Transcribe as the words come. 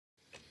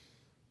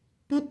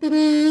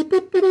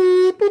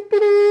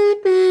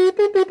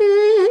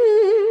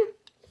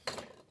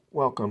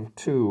Welcome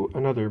to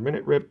another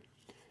Minute Rip.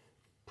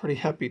 Pretty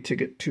happy to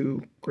get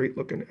two great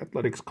looking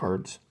athletics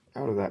cards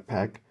out of that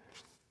pack.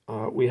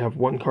 We have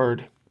one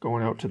card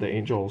going out to the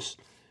Angels.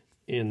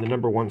 In the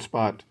number 1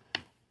 spot,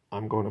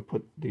 I'm going to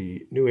put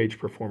the New Age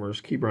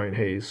Performers, Key Brian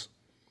Hayes.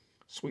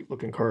 Sweet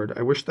looking card.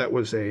 I wish that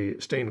was a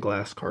stained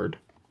glass card.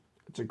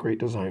 It's a great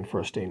design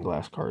for a stained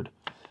glass card.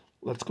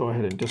 Let's go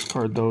ahead and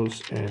discard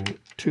those and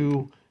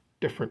 2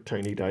 different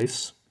tiny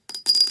dice.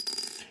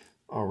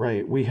 All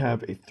right, we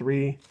have a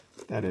 3.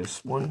 That is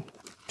 1,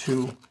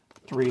 2,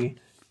 3,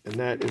 and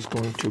that is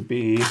going to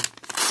be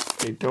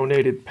a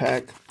donated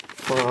pack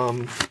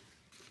from,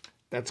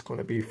 that's going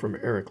to be from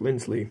Eric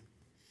Linsley,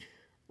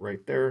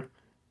 right there.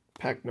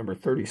 Pack number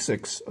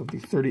 36 of the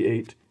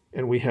 38,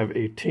 and we have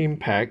a team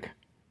pack,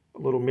 a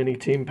little mini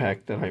team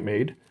pack that I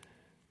made.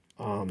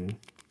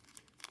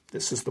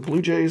 This is the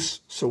Blue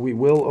Jays, so we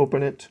will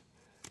open it.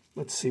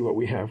 Let's see what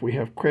we have. We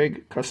have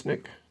Craig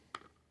Kusnick.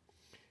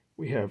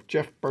 We have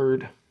Jeff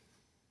Bird.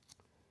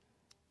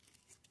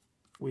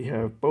 We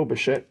have Bo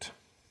Bichette.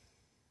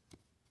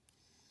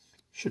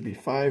 Should be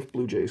 5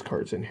 Blue Jays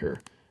cards in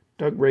here.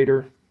 Doug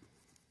Rader.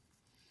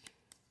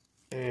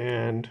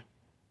 And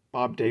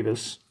Bob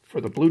Davis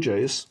for the Blue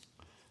Jays.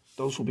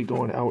 Those will be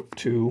going out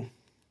to,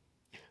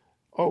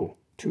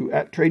 to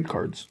at trade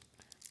cards.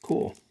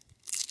 Cool.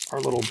 Our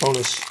little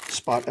bonus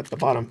spot at the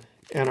bottom.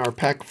 And our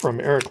pack from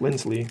Eric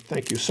Linsley.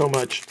 Thank you so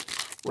much.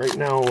 Right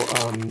now,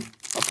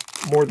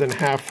 more than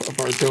half of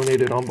our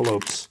donated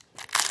envelopes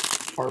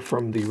are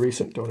from the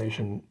recent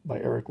donation by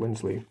Eric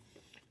Linsley.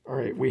 All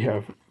right, we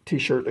have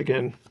T-shirt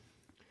again.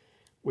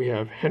 We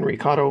have Henry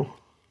Cotto,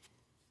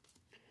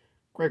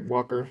 Greg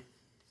Walker,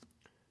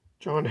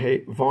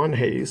 Vaughn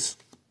Hayes,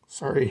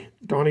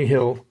 Donnie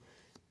Hill,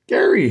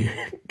 Gary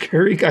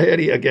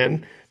Gaetti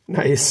again,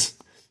 nice.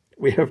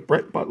 We have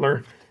Brett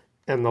Butler,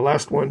 and the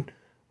last one,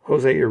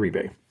 Jose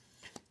Uribe.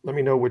 Let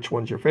me know which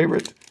one's your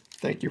favorite.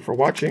 Thank you for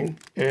watching,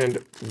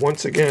 and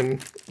once again,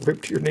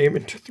 ripped your name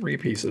into 3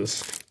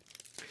 pieces.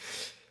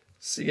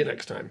 See you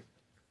next time.